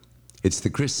It's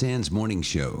the Chris Sands Morning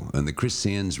Show on the Chris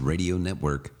Sands Radio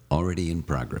Network, already in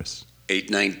progress.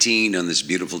 8:19 on this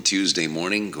beautiful Tuesday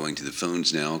morning. Going to the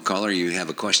phones now. Caller, you have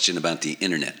a question about the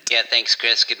internet. Yeah, thanks,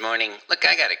 Chris. Good morning. Look,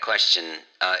 I got a question.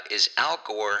 Is Al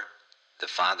Gore the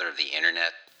father of the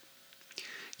internet?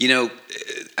 You know,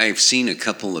 I've seen a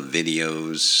couple of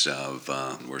videos of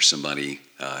where somebody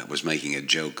was making a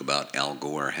joke about Al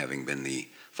Gore having been the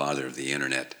father of the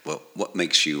internet. Well, what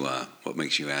makes you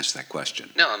ask that question?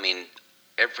 No, I mean,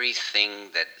 everything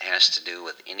that has to do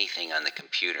with anything on the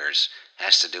computers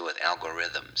has to do with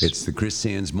algorithms. It's the Chris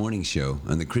Sands Morning Show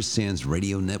on the Chris Sands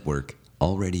Radio Network,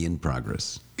 already in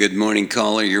progress. Good morning,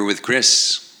 caller. You're with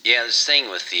Chris. Yeah, this thing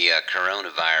with the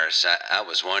coronavirus, I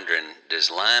was wondering,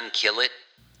 does Lyme kill it?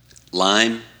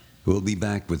 Lyme? We'll be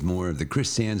back with more of the Chris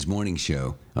Sands Morning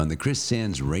Show on the Chris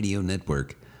Sands Radio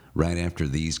Network right after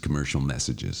these commercial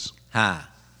messages. Hi,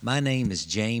 my name is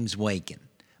James Waken.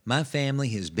 My family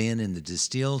has been in the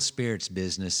distilled spirits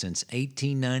business since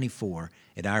 1894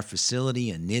 at our facility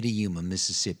in Nitayuma,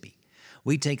 Mississippi.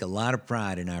 We take a lot of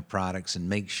pride in our products and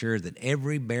make sure that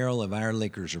every barrel of our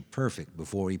liquors are perfect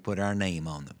before we put our name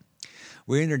on them.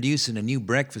 We're introducing a new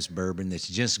breakfast bourbon that's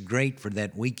just great for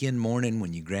that weekend morning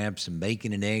when you grab some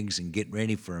bacon and eggs and get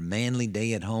ready for a manly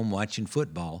day at home watching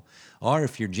football, or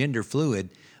if you're gender fluid,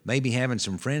 maybe having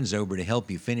some friends over to help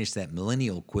you finish that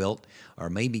millennial quilt, or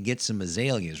maybe get some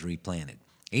azaleas replanted.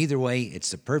 Either way,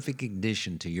 it's the perfect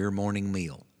addition to your morning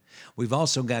meal. We've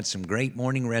also got some great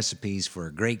morning recipes for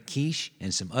a great quiche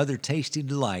and some other tasty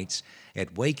delights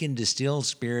at Waken Distilled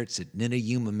Spirits at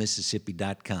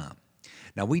NitayumaMississippi.com.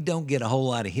 Now, we don't get a whole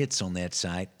lot of hits on that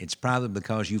site. It's probably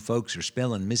because you folks are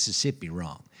spelling Mississippi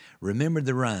wrong. Remember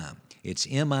the rhyme. It's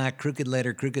M-I, crooked letter,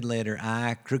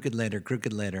 I, crooked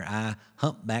letter, I,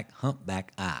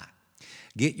 humpback, I.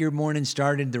 Get your morning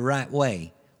started the right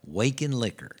way. Waken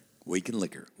Liquor. Waken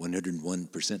Liquor,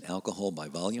 101% alcohol by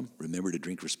volume. Remember to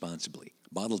drink responsibly.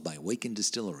 Bottled by Waken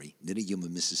Distillery, Nitayuma,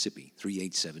 Mississippi,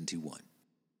 38721.